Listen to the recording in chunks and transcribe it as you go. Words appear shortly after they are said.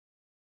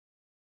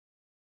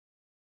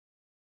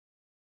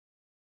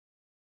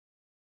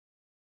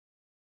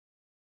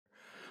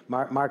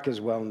Marc is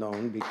well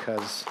known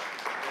because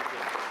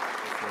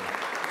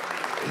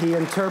he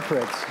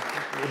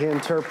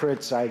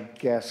interprets, I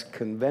guess,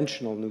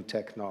 conventional new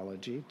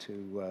technology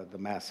to the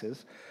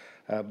masses,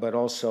 but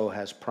also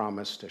has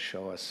promised to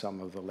show us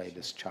some of the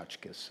latest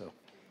tchotchkes. So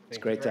it's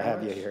great to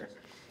have you here.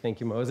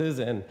 Thank you, Moses,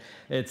 and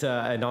it's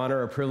an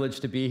honor, a privilege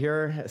to be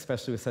here,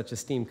 especially with such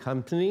esteemed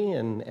company,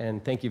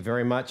 and thank you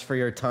very much for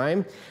your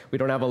time. We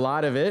don't have a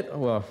lot of it,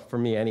 well, for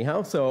me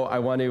anyhow, so I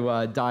want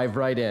to dive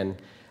right in.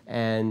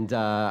 And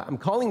I'm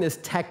calling this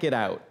Tech It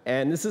Out,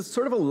 and this is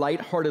sort of a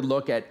lighthearted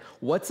look at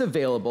what's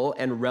available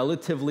and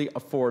relatively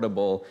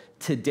affordable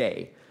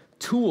today.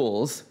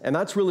 Tools, and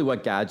that's really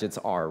what gadgets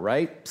are,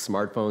 right?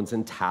 Smartphones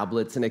and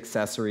tablets and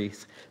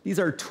accessories. These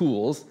are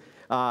tools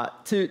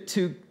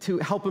to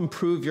help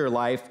improve your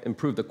life,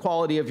 improve the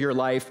quality of your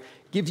life,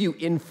 give you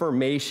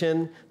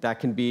information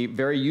that can be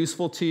very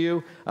useful to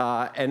you,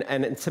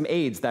 and some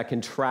aids that can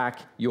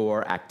track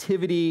your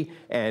activity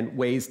and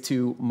ways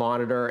to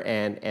monitor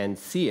and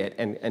see it,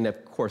 and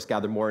of course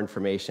gather more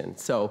information.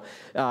 So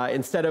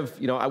instead of,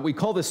 we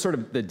call this sort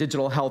of the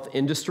digital health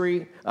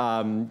industry,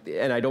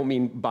 and I don't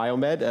mean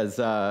biomed, as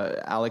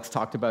Alex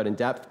talked about in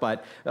depth,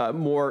 but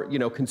more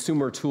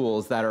consumer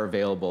tools that are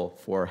available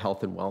for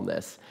health and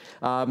wellness.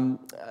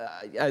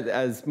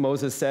 As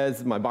Moses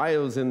says, my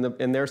bio's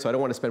in there, so I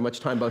don't want to spend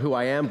much time about who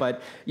I am,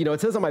 but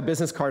it says on my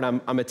business card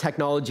I'm a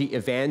technology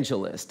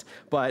evangelist,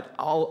 but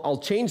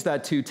I'll change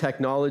that to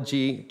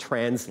technology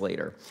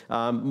translator.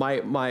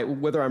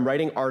 Whether I'm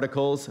writing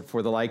articles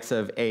for the likes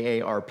of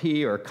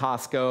AARP or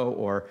Costco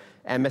or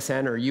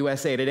MSN or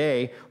USA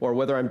Today, or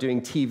whether I'm doing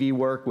TV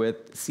work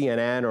with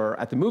CNN or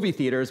at the movie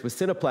theaters with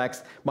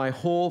Cineplex, my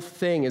whole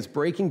thing is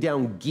breaking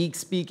down geek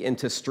speak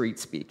into street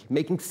speak,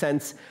 making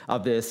sense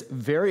of this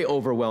very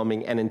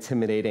overwhelming and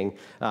intimidating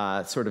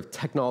sort of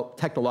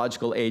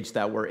technological age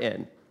that we're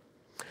in.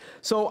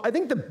 So I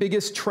think the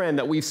biggest trend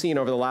that we've seen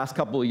over the last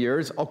couple of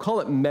years, I'll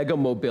call it mega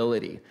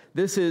mobility.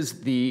 This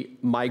is the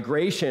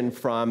migration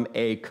from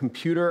a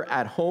computer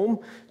at home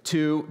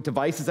to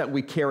devices that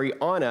we carry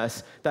on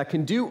us that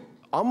can do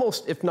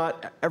almost, if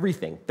not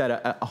everything,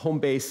 that a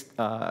home-based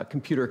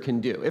computer can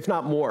do, if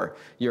not more.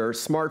 Your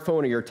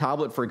smartphone or your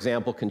tablet, for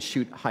example, can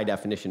shoot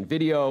high-definition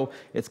video.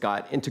 It's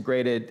got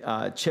integrated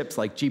chips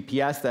like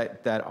GPS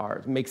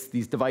that makes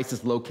these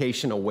devices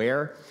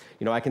location-aware.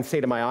 I can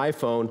say to my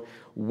iPhone,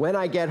 when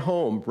I get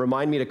home,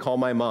 remind me to call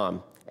my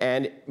mom.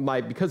 And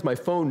because my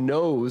phone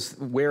knows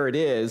where it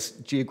is,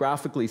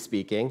 geographically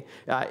speaking,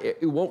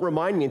 it won't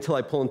remind me until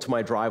I pull into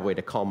my driveway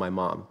to call my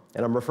mom.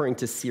 And I'm referring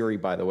to Siri,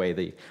 by the way,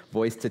 the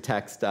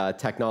voice-to-text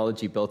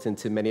technology built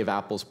into many of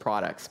Apple's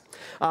products.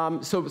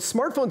 So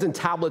smartphones and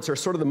tablets are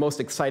sort of the most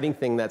exciting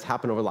thing that's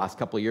happened over the last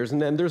couple of years.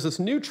 And then there's this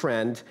new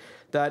trend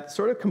that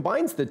sort of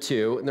combines the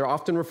two, and they're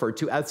often referred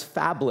to as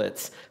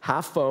phablets,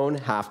 half phone,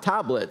 half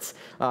tablets.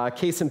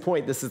 Case in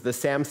point, this is the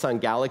Samsung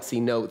Galaxy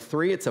Note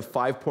 3. It's a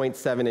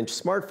 5.7-inch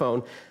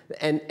smartphone,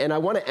 and I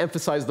want to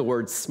emphasize the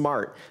word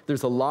smart.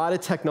 There's a lot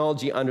of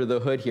technology under the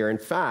hood here. In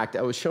fact,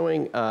 I was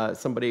showing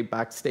somebody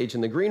backstage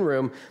in the green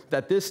room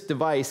that this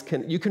device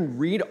you can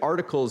read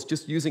articles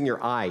just using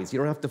your eyes. You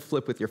don't have to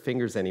flip with your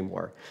fingers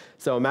anymore.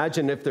 So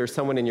imagine if there's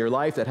someone in your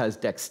life that has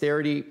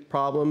dexterity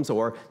problems,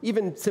 or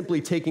even simply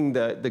taking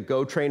the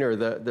GO train or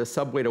the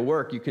subway to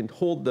work. You can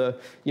hold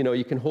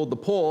the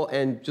pole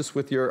and just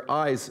with your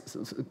eyes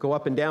go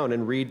up and down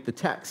and read the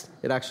text.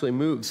 It actually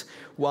moves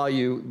while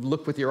you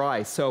look with your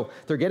eyes. So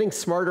they're getting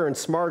smarter and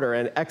smarter,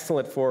 and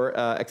excellent for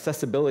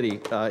accessibility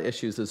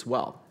issues as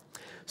well.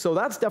 So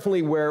that's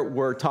definitely where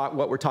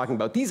what we're talking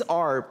about. These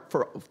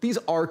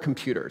are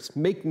computers.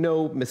 Make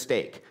no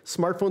mistake.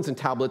 Smartphones and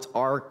tablets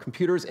are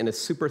computers in a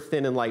super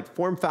thin and light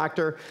form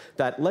factor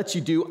that lets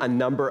you do a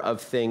number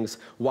of things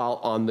while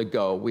on the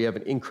go. We have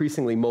an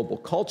increasingly mobile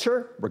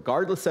culture,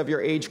 regardless of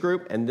your age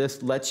group, and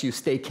this lets you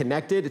stay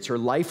connected. It's your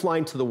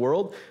lifeline to the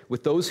world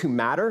with those who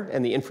matter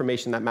and the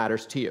information that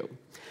matters to you.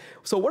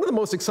 So one of the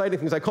most exciting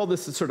things, I call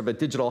this sort of a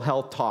digital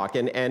health talk,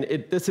 and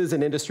this is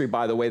an industry,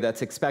 by the way,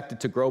 that's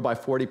expected to grow by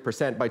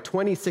 40%. By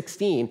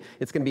 2016,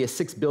 it's going to be a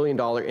 $6 billion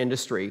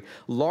industry,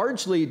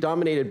 largely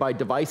dominated by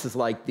devices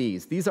like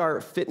these. These are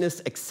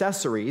fitness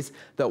accessories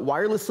that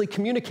wirelessly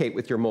communicate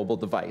with your mobile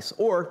device,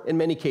 or in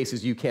many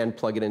cases, you can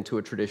plug it into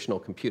a traditional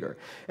computer.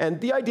 And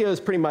the idea is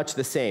pretty much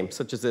the same,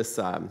 such as this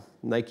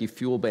Nike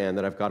Fuel Band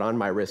that I've got on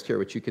my wrist here,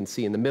 which you can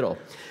see in the middle.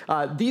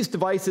 These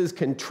devices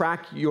can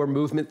track your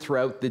movement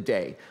throughout the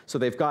day. So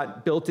they've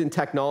got built-in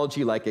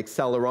technology like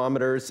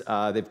accelerometers.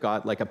 They've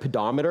got like a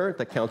pedometer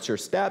that counts your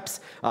steps,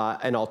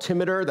 an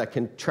altimeter that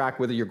can track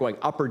whether you're going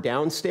up or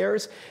down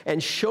stairs,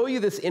 and show you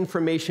this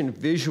information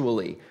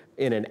visually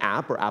in an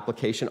app or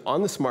application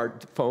on the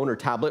smartphone or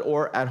tablet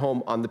or at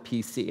home on the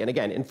PC. And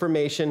again,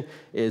 information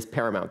is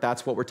paramount.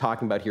 That's what we're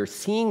talking about here.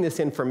 Seeing this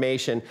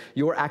information,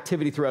 your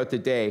activity throughout the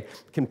day,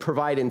 can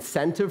provide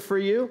incentive for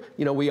you.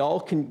 We all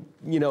can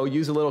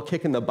use a little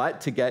kick in the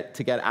butt to get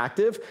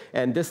active,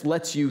 and this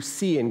lets you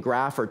see in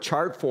graph or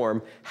chart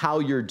form how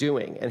you're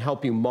doing and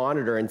help you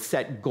monitor and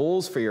set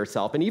goals for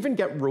yourself and even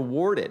get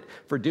rewarded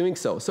for doing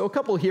so. So a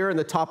couple here in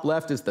the top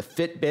left is the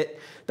Fitbit.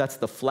 That's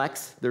the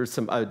Flex. There's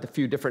a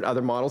few different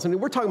other models. And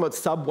we're talking about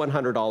sub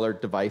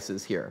 $100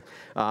 devices here.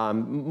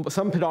 Some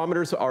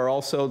pedometers are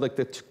also like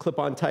the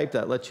clip-on type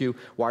that lets you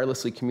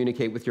wirelessly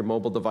communicate with your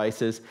mobile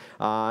devices.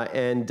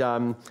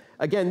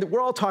 Again, we're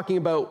all talking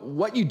about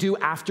what you do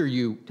after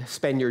you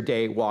spend your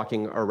day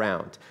walking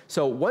around.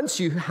 So once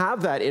you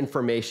have that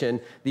information,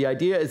 the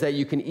idea is that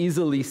you can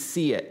easily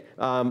see it.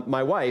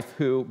 My wife,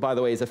 who, by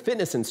the way, is a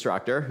fitness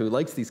instructor, who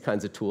likes these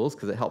kinds of tools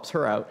because it helps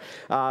her out,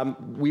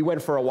 we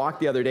went for a walk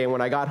the other day, and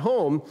when I got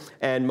home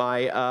and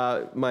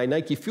my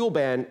Nike Fuel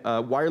Band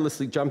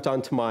wirelessly jumped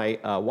onto my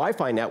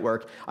Wi-Fi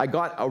network, I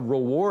got a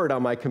reward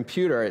on my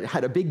computer. It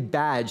had a big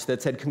badge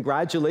that said,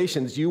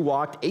 "Congratulations, you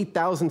walked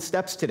 8,000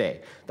 steps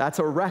today." That's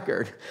a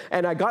record.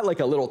 And I got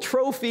like a little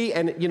trophy,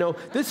 and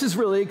this is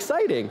really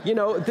exciting.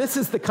 This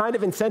is the kind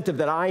of incentive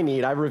that I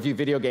need. I review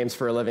video games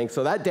for a living,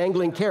 so that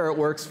dangling carrot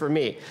works for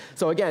me.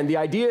 So again, the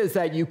idea is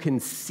that you can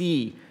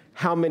see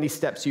how many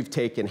steps you've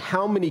taken,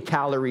 how many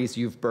calories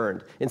you've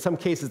burned. In some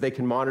cases, they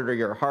can monitor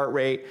your heart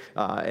rate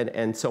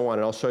and so on.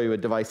 And I'll show you a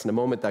device in a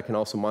moment that can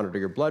also monitor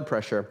your blood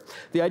pressure.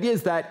 The idea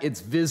is that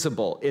it's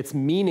visible, it's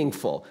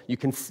meaningful. You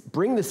can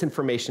bring this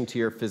information to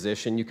your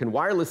physician. You can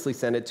wirelessly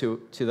send it to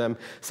them.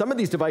 Some of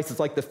these devices,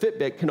 like the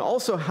Fitbit, can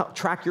also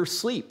track your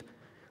sleep.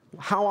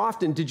 How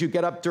often did you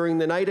get up during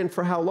the night and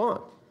for how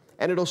long?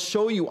 And it'll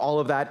show you all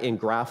of that in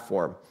graph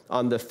form.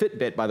 On the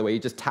Fitbit, by the way, you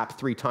just tap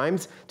 3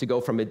 times to go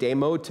from a day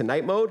mode to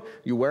night mode.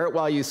 You wear it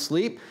while you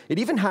sleep. It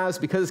even has,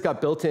 because it's got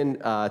built-in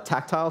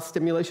tactile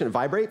stimulation, it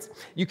vibrates,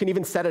 you can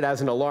even set it as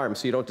an alarm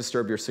so you don't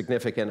disturb your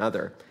significant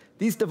other.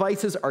 These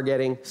devices are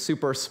getting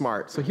super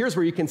smart. So here's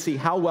where you can see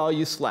how well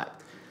you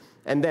slept.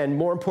 And then,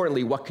 more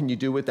importantly, what can you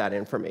do with that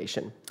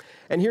information?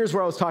 And here's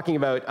where I was talking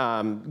about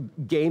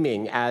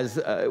gaming as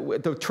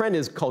the trend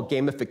is called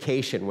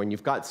gamification, when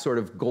you've got sort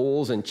of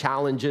goals and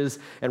challenges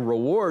and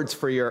rewards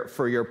for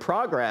your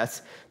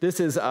progress. This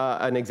is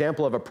an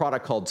example of a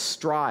product called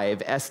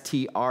Strive,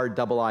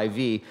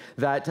 S-T-R-I-V,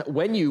 that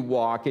when you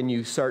walk and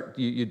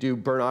you do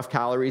burn off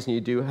calories and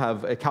you do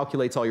have, it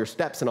calculates all your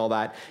steps and all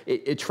that,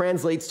 it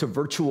translates to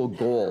virtual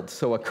gold.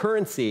 So a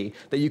currency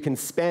that you can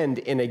spend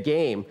in a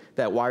game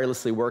that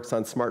wirelessly works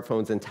on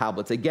smartphones and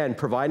tablets. Again,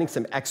 providing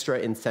some extra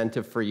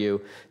incentive for you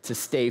to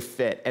stay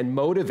fit and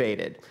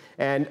motivated.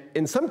 And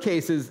in some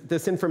cases,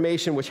 this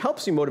information, which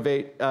helps you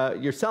motivate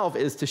yourself,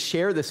 is to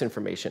share this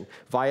information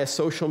via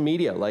social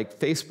media like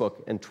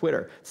Facebook and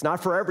Twitter. It's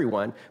not for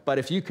everyone, but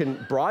if you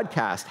can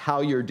broadcast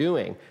how you're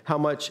doing, how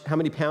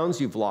many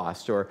pounds you've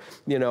lost, or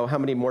how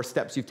many more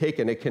steps you've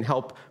taken, it can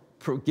help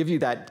give you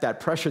that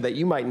pressure that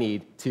you might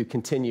need to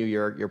continue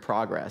your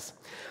progress.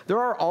 There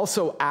are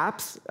also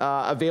apps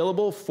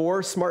available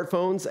for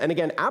smartphones. And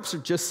again, apps are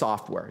just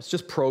software. It's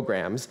just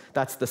programs.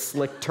 That's the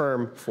slick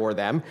term for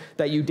them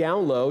that you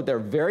download. They're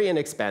very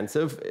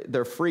inexpensive.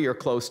 They're free or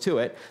close to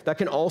it. That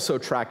can also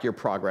track your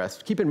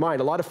progress. Keep in mind,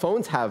 a lot of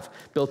phones have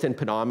built-in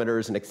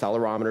pedometers and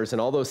accelerometers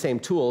and all those same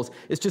tools.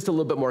 It's just a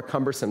little bit more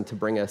cumbersome to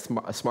bring a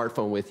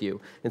smartphone with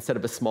you instead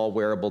of a small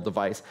wearable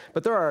device.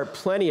 But there are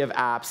plenty of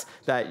apps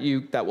that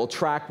will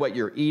track what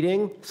you're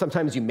eating.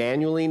 Sometimes you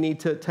manually need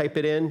to type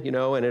it in,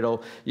 and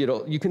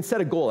you can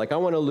set a goal. Like, I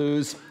want to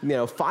lose,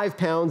 5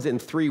 pounds in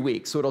 3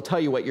 weeks. So it'll tell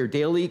you what your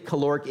daily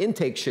caloric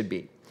intake should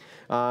be.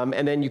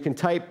 And then you can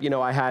type,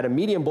 I had a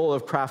medium bowl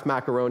of Kraft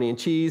macaroni and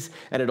cheese,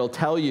 and it'll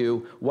tell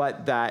you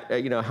what that,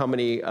 how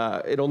many,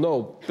 it'll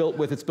know,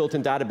 with its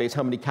built-in database,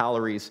 how many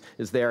calories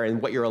is there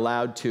and what you're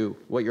allowed to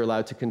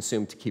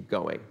consume to keep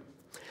going.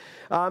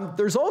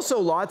 There's also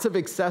lots of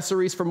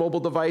accessories for mobile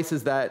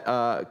devices that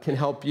can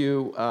help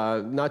you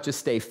not just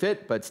stay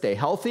fit, but stay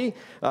healthy.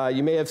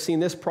 You may have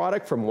seen this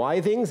product from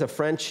Withings, a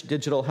French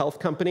digital health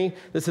company.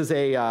 This is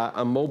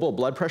a mobile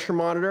blood pressure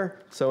monitor.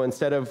 So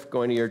instead of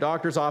going to your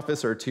doctor's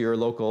office or to your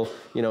local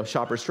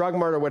Shoppers Drug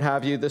Mart or what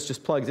have you, this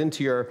just plugs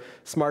into your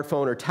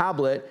smartphone or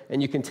tablet,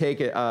 and you can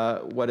take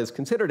what is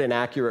considered an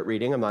accurate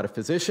reading. I'm not a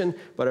physician,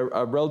 but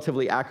a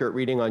relatively accurate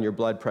reading on your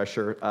blood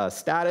pressure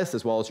status,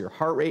 as well as your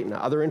heart rate and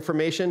other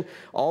information,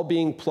 all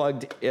being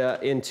plugged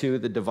into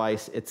the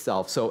device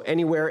itself. So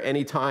anywhere,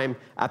 anytime,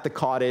 at the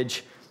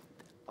cottage,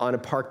 on a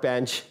park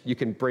bench, you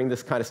can bring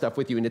this kind of stuff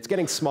with you. And it's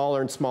getting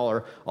smaller and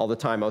smaller all the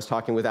time. I was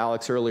talking with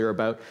Alex earlier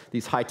about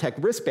these high-tech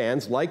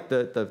wristbands, like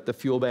the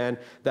Fuel Band,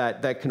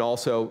 that can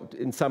also,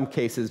 in some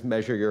cases,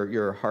 measure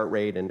your heart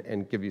rate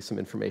and give you some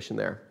information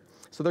there.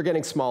 So they're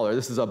getting smaller.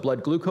 This is a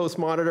blood glucose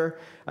monitor,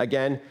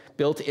 again,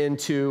 built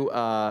into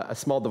a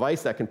small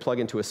device that can plug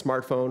into a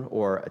smartphone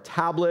or a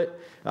tablet.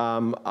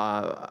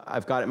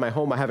 I've got it in my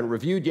home. I haven't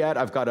reviewed yet.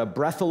 I've got a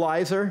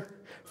breathalyzer.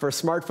 For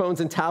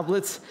smartphones and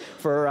tablets,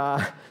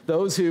 for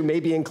those who may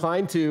be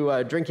inclined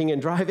to drinking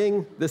and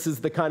driving, this is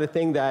the kind of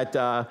thing that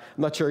I'm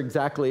not sure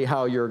exactly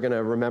how you're going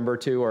to remember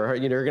to, or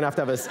you're going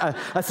to have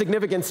a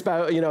significant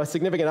spouse, a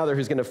significant other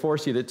who's going to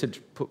force you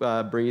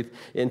to breathe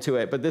into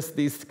it. But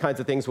these kinds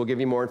of things will give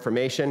you more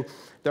information.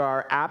 There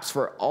are apps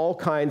for all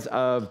kinds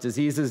of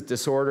diseases,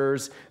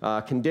 disorders,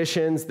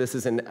 conditions. This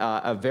is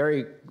a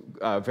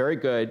very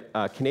good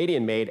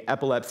Canadian-made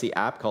epilepsy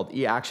app called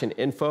eAction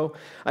Info.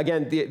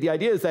 Again, the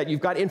idea is that you've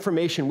got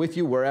information with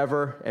you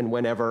wherever and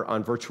whenever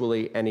on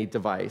virtually any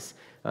device.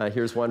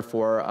 Here's one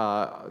for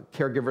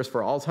caregivers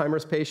for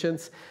Alzheimer's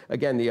patients.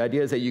 Again, the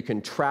idea is that you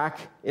can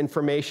track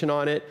information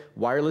on it,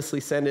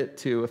 wirelessly send it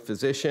to a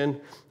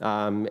physician,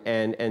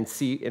 and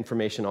see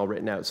information all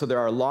written out. So there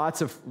are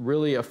lots of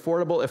really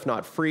affordable, if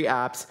not free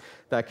apps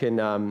that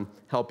can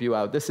help you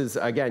out. This is,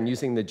 again,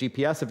 using the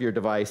GPS of your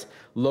device,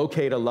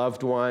 locate a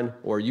loved one,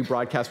 or you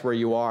broadcast where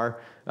you are.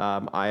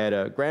 I had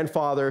a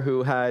grandfather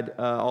who had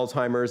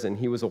Alzheimer's, and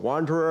he was a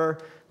wanderer.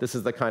 This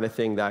is the kind of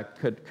thing that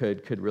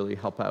could really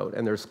help out.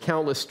 And there's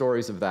countless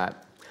stories of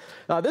that.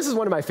 This is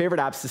one of my favorite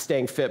apps to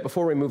staying fit.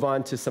 Before we move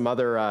on to some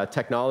other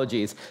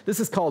technologies, this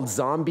is called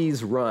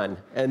Zombies Run.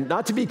 And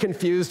not to be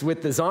confused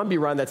with the zombie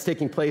run that's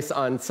taking place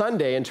on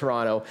Sunday in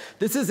Toronto.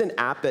 This is an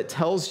app that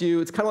tells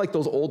you, it's kind of like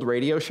those old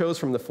radio shows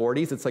from the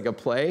 40s. It's like a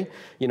play,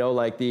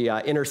 like the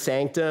Inner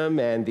Sanctum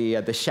and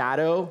the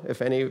Shadow,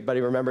 if anybody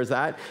remembers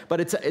that.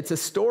 But it's a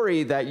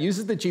story that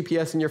uses the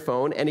GPS in your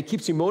phone, and it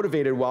keeps you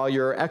motivated while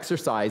you're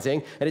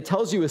exercising. And it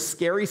tells you a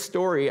scary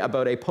story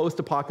about a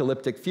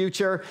post-apocalyptic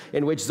future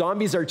in which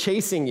zombies are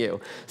chasing you.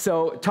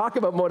 So talk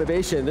about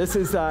motivation. This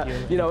is,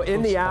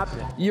 in the app,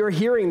 you're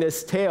hearing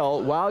this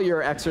tale while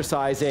you're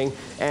exercising,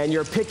 and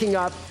you're picking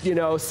up,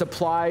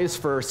 supplies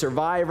for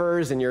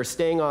survivors, and you're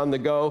staying on the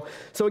go.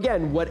 So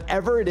again,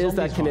 whatever it is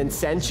that can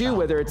incent you,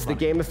 whether it's the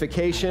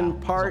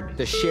gamification part,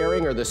 the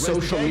sharing, or the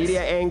social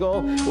media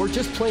angle, or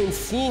just plain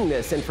seeing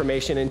this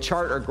information in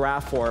chart or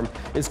graph form,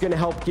 is going to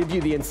help give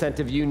you the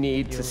incentive you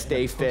need to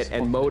stay fit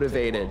and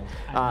motivated.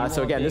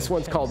 So again, this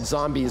one's called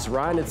Zombies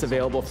Run. It's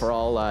available for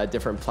all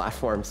different platforms.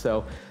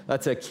 So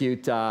that's a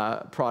cute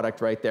product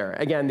right there.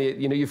 Again,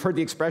 you've heard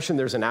the expression,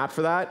 there's an app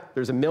for that.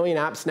 There's 1 million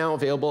apps now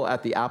available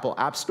at the Apple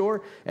App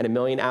Store, and 1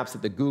 million apps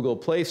at the Google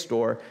Play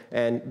Store,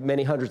 and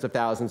many hundreds of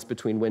thousands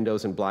between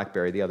Windows and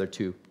BlackBerry, the other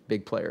two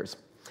big players.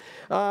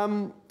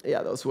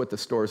 Yeah, those are what the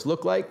stores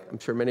look like. I'm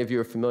sure many of you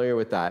are familiar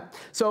with that.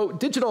 So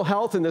digital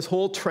health and this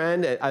whole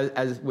trend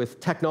with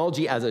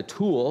technology as a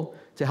tool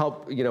to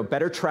help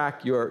better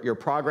track your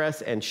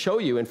progress and show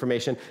you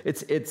information.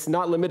 It's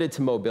not limited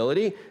to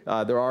mobility.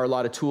 There are a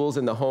lot of tools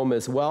in the home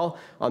as well.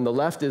 On the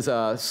left is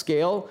a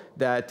scale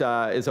that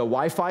is a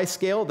Wi-Fi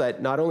scale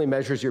that not only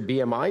measures your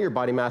BMI, your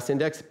body mass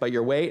index, but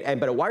your weight,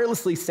 but it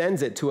wirelessly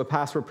sends it to a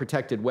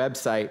password-protected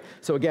website.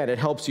 So again, it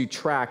helps you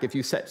track if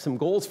you set some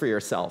goals for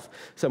yourself,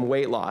 some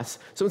weight loss.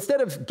 So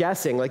instead of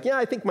guessing, like, yeah,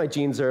 I think my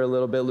jeans are a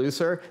little bit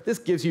looser, this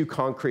gives you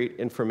concrete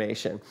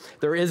information.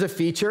 There is a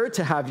feature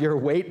to have your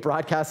weight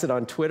broadcasted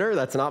on Twitter.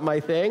 That's not my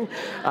thing,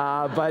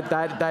 but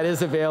that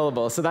is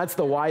available. So that's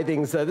the Why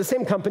Things, the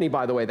same company,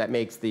 by the way, that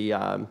makes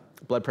the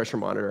blood pressure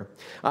monitor.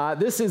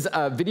 This is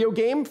a video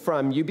game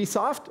from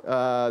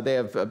Ubisoft. They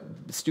have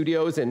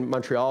studios in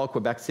Montreal,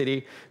 Quebec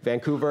City,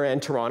 Vancouver,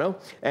 and Toronto.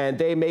 And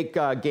they make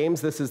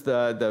games. This is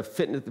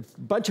the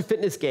bunch of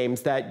fitness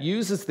games that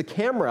uses the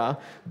camera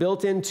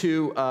built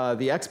into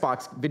the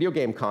Xbox video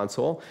game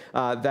console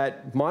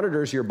that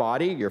monitors your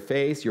body, your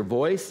face, your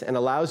voice, and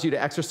allows you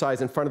to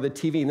exercise in front of the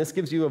TV. And this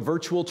gives you a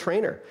virtual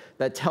trainer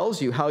that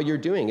tells you how you're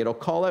doing. It'll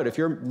call out if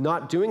you're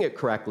not doing it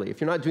correctly,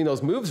 if you're not doing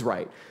those moves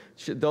right.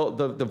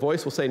 The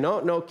voice will say,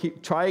 no,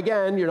 try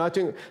again, you're not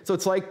doing. So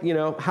it's like,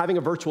 having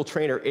a virtual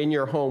trainer in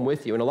your home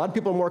with you. And a lot of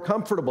people are more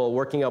comfortable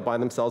working out by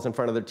themselves in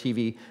front of their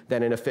TV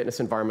than in a fitness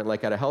environment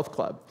like at a health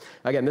club.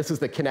 Again, this is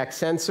the Kinect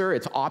sensor.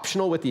 It's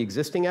optional with the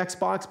existing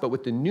Xbox, but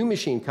with the new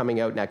machine coming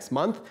out next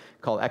month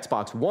called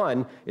Xbox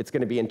One, it's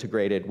going to be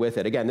integrated with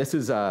it. Again, this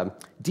is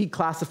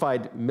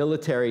declassified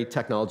military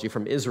technology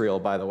from Israel,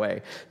 by the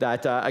way,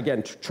 that,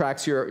 again,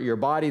 tracks your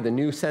body. The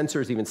new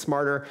sensor is even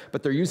smarter,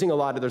 but they're using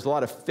there's a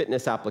lot of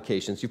fitness applications.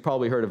 You've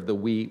probably heard of the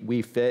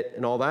Wii Fit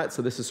and all that,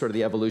 so this is sort of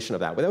the evolution of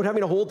that. Without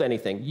having to hold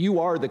anything,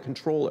 you are the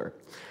controller.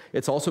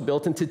 It's also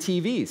built into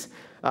TVs.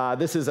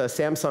 This is a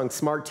Samsung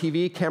Smart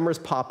TV. Cameras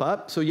pop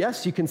up. So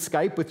yes, you can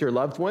Skype with your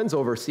loved ones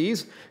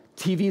overseas.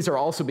 TVs are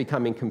also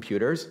becoming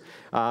computers.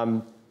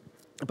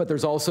 But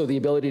there's also the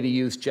ability to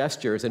use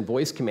gestures and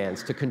voice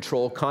commands to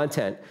control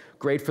content.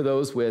 Great for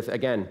those with,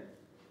 again,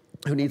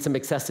 who need some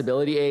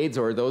accessibility aids,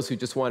 or those who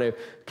just want to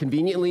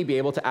conveniently be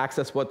able to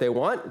access what they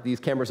want. These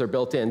cameras are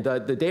built in. The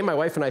day my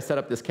wife and I set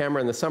up this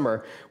camera in the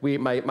summer,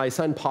 my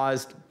son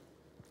paused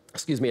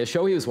a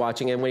show he was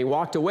watching, and when he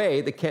walked away,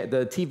 the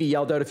TV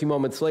yelled out a few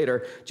moments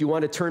later, "Do you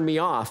want to turn me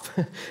off?"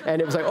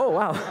 And it was like, oh,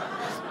 wow.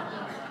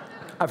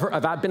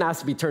 I've been asked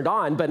to be turned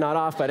on, but not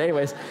off. But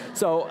anyways,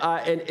 so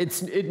and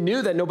it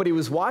knew that nobody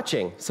was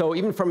watching. So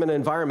even from an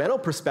environmental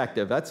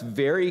perspective, that's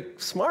very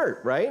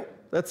smart, right?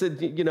 That's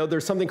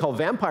there's something called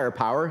vampire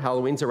power.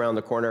 Halloween's around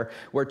the corner,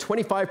 where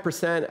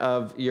 25%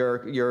 of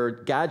your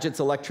gadget's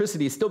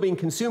electricity is still being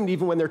consumed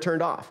even when they're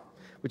turned off,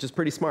 which is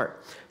pretty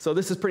smart. So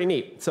this is pretty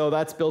neat. So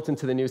that's built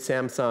into the new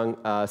Samsung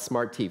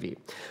Smart TV.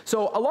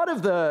 So a lot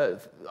of the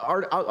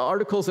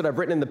articles that I've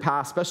written in the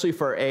past, especially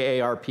for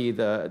AARP,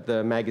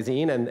 the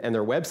magazine, and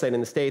their website in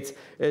the States,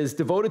 is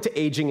devoted to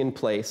aging in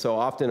place. So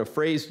often a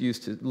phrase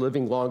used to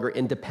living longer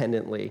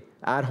independently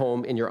at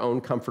home in your own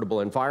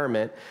comfortable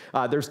environment.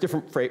 There's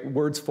different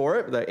words for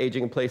it. The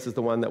aging in place is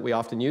the one that we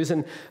often use.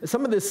 And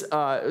some of this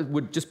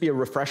would just be a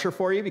refresher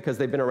for you because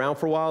they've been around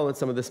for a while, and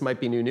some of this might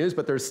be new news,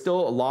 but there's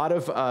still a lot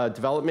of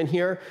development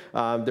here.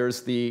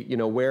 There's the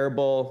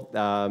wearable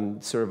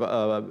sort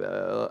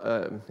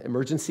of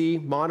emergency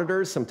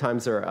monitors.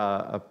 Sometimes they're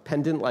a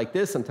pendant like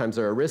this. Sometimes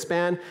they're a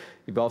wristband.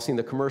 You've all seen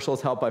the commercials,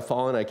 help I've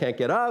fallen, I can't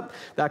get up,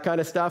 that kind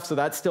of stuff. So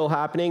that's still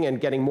happening and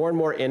getting more and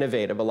more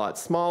innovative, a lot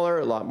smaller,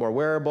 a lot more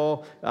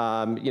wearable,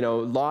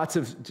 lots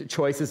of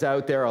choices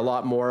out there, a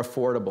lot more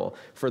affordable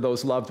for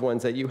those loved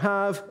ones that you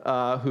have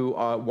who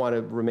want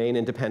to remain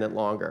independent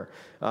longer.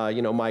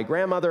 My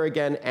grandmother,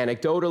 again,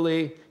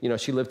 anecdotally,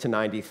 she lived to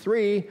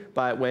 93,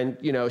 but when,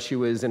 she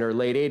was in her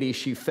late 80s,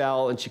 she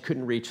fell and she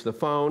couldn't reach the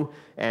phone,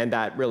 and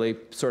that really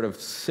sort of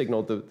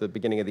signaled the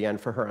beginning of the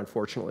end for her,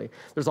 unfortunately.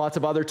 There's lots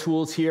of other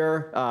tools here.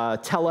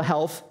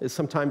 Telehealth is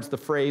sometimes the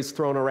phrase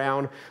thrown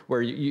around,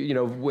 where,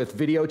 with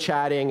video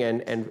chatting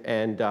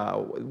and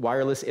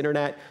wireless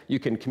internet, you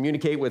can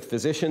communicate with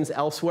physicians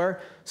elsewhere.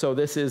 So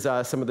this is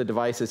some of the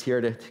devices here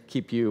to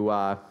keep you,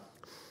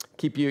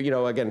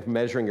 again,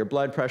 measuring your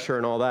blood pressure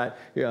and all that.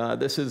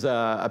 This is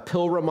a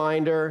pill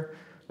reminder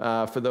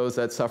for those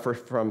that suffer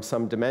from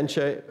some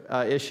dementia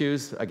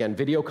issues. Again,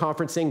 video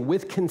conferencing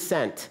with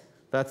consent.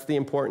 That's the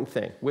important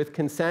thing. With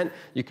consent,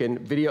 you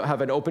can have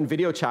an open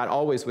video chat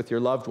always with your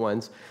loved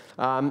ones.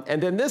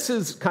 And then this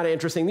is kind of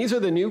interesting. These are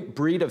the new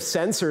breed of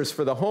sensors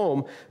for the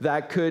home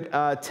that could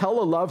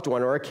tell a loved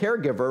one or a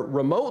caregiver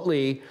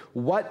remotely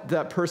what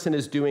that person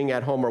is doing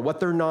at home or what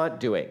they're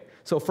not doing.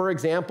 So for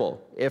example,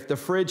 if the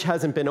fridge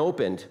hasn't been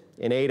opened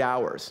in 8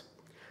 hours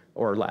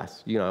or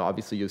less,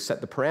 obviously you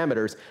set the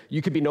parameters,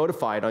 you could be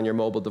notified on your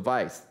mobile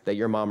device that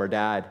your mom or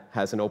dad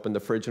hasn't opened the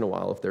fridge in a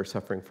while if they're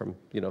suffering from,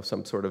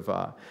 some sort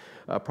of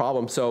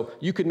problem. So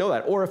you could know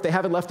that. Or if they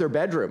haven't left their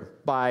bedroom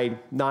by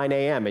 9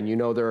 a.m. and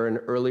they're an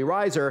early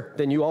riser,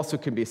 then you also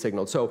can be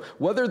signaled. So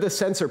whether the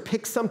sensor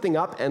picks something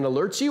up and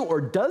alerts you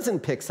or doesn't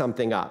pick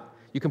something up,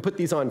 you can put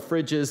these on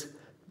fridges,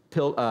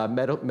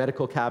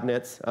 medical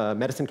cabinets,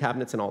 medicine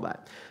cabinets, and all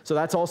that. So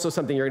that's also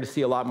something you're going to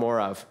see a lot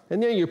more of.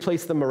 And then you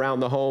place them around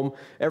the home.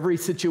 Every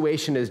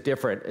situation is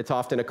different. It's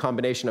often a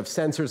combination of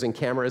sensors and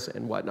cameras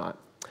and whatnot.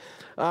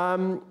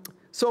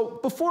 So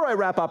before I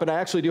wrap up, and I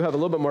actually do have a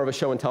little bit more of a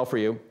show and tell for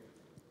you,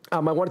 I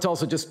wanted to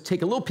also just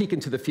take a little peek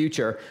into the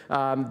future.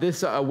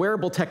 This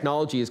wearable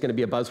technology is going to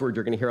be a buzzword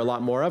you're going to hear a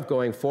lot more of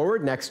going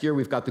forward. Next year,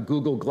 we've got the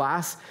Google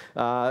Glass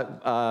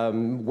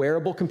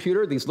wearable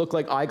computer. These look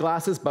like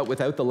eyeglasses, but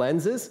without the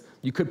lenses.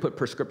 You could put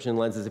prescription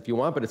lenses if you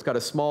want, but it's got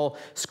a small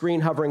screen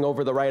hovering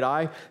over the right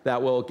eye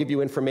that will give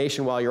you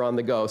information while you're on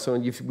the go. So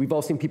we've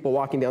all seen people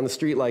walking down the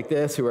street like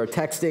this who are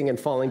texting and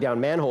falling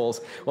down manholes.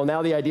 Well,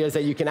 now the idea is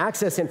that you can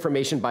access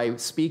information by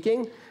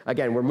speaking.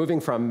 Again, we're moving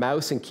from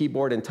mouse and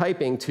keyboard and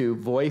typing to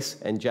voice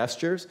and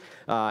gestures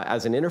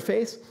as an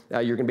interface.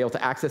 You're going to be able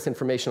to access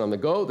information on the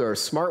go. There are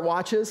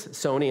smartwatches.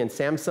 Sony and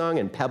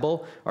Samsung and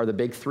Pebble are the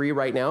big three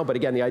right now. But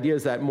again, the idea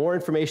is that more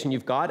information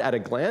you've got at a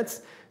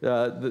glance,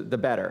 the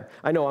better.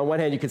 I know on one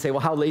hand you can say,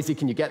 well, how lazy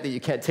can you get that you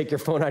can't take your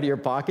phone out of your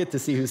pocket to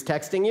see who's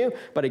texting you?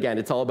 But again,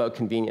 it's all about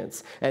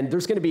convenience. And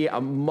there's going to be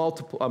a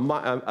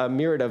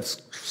myriad of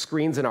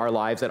screens in our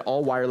lives that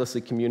all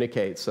wirelessly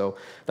communicate. So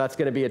that's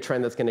going to be a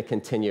trend that's going to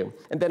continue.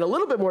 And then a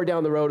little bit more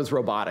down the road is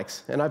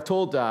robotics. And I've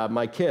told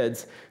my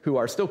kids, who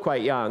are still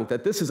quite young,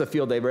 that this is a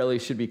field they really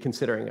should be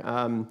considering.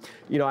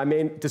 I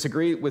may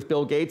disagree with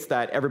Bill Gates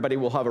that everybody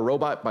will have a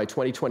robot by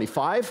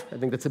 2025. I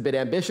think that's a bit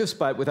ambitious,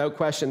 but without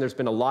question, there's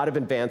been a lot of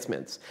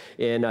advancements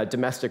in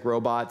domestic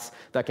robots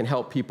that can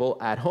help people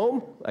at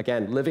home,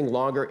 again, living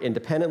longer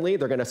independently.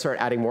 They're going to start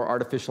adding more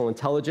artificial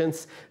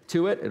intelligence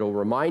to it. It'll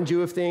remind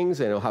you of things,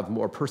 and it'll have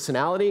more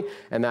personality,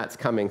 and that's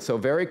coming. So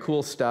very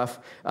cool stuff.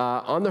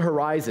 On the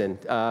horizon,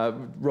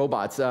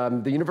 robots.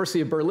 The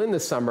University of Berlin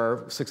this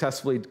summer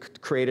successfully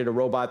created a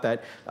robot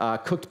that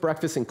cooked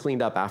breakfast and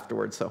cleaned up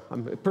afterwards. So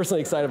I'm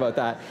personally excited about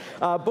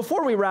that.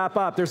 Before we wrap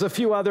up, there's a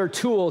few other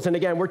tools, and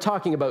again, we're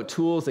talking about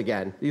tools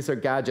again. These are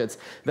gadgets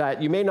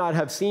that you may not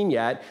have seen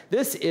yet.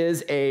 This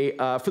is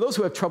for those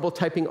who have trouble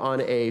typing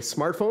on a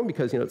smartphone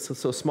because it's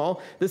so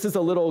small, this is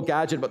a little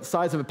gadget about the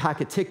size of a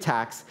pack of Tic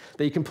Tacs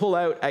that you can pull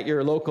out at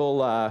your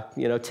local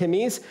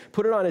Timmy's,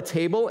 put it on a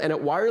table, and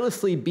it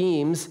wirelessly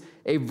beams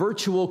a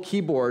virtual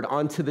keyboard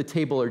onto the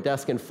table or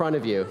desk in front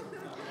of you.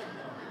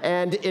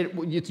 And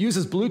it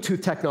uses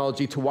Bluetooth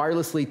technology to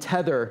wirelessly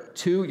tether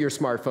to your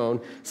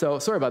smartphone. So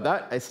sorry about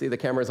that. I see the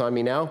camera's on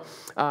me now.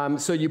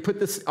 So you put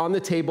this on the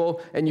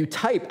table and you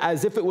type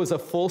as if it was a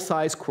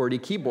full-size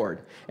QWERTY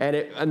keyboard.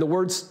 And the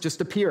words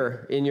just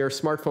appear in your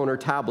smartphone or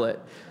tablet.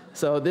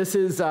 So this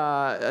is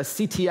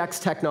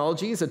CTX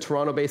Technologies, a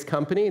Toronto-based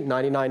company,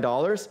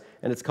 $99.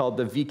 And it's called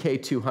the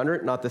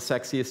VK200, not the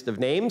sexiest of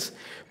names.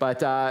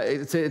 But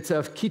it's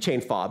a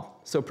keychain fob,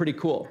 so pretty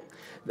cool.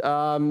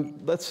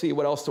 Let's see,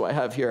 what else do I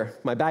have here?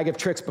 My bag of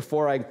tricks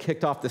before I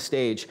kicked off the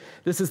stage.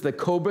 This is the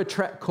Cobra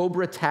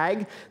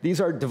Tag. These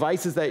are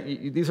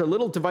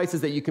little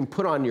devices that you can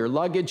put on your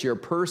luggage, your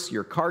purse,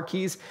 your car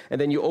keys,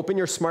 and then you open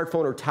your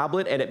smartphone or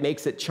tablet and it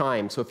makes it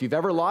chime. So if you've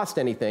ever lost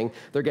anything,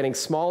 they're getting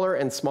smaller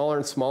and smaller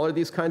and smaller,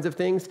 these kinds of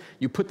things.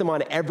 You put them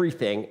on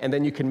everything and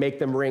then you can make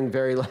them ring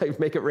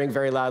make it ring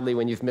very loudly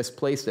when you've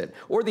misplaced it.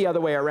 Or the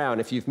other way around,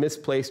 if you've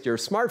misplaced your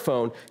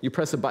smartphone, you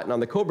press a button on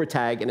the Cobra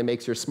Tag and it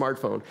makes your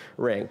smartphone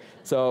ring.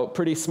 So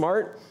pretty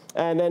smart.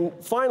 And then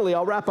finally,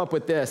 I'll wrap up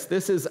with this.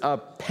 This is a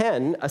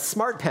pen, a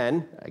smart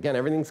pen. Again,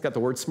 everything's got the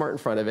word smart in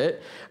front of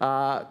it,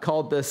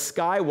 called the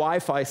Sky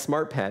Wi-Fi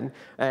Smart Pen.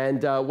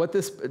 And what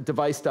this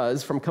device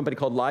does from a company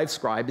called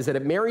LiveScribe is that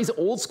it marries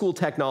old school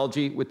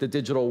technology with the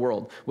digital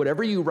world.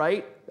 Whatever you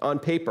write on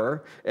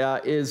paper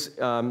is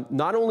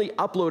not only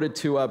uploaded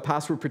to a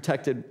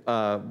password-protected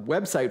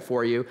website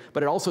for you,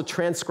 but it also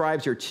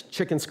transcribes your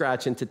chicken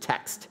scratch into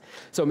text.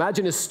 So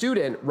imagine a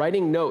student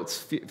writing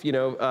notes,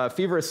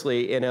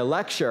 feverishly in a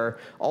lecture.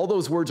 All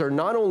those words are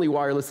not only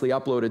wirelessly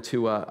uploaded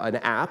to an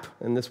app,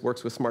 and this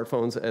works with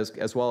smartphones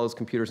as well as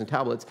computers and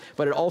tablets,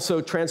 but it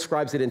also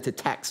transcribes it into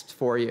text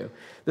for you.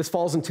 This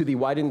falls into the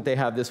why didn't they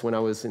have this when I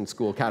was in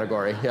school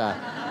category.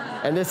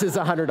 Yeah. And this is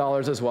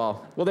 $100 as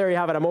well. Well, there you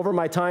have it. I'm over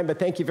my time, but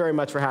thank you very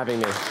much for having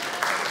me.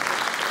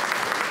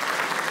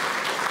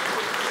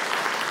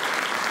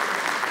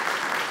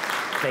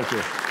 Thank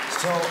you.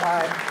 So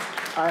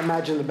I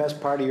imagine the best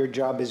part of your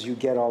job is you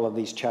get all of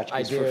these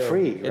tchotchkes for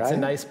free, right? It's a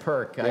nice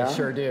perk. Yeah? I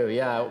sure do,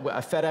 yeah.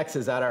 FedEx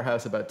is at our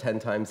house about 10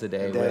 times a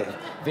day with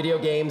video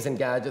games and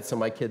gadgets, so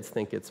my kids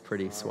think it's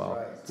pretty swell.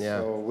 Right. Yeah.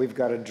 So we've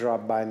got to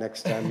drop by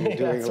next time you're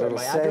doing a little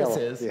my sale. address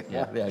is.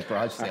 Yeah,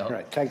 garage sale. All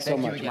right. Thanks so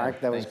much, Mark.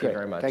 That was great. Thank you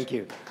very much. Thank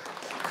you.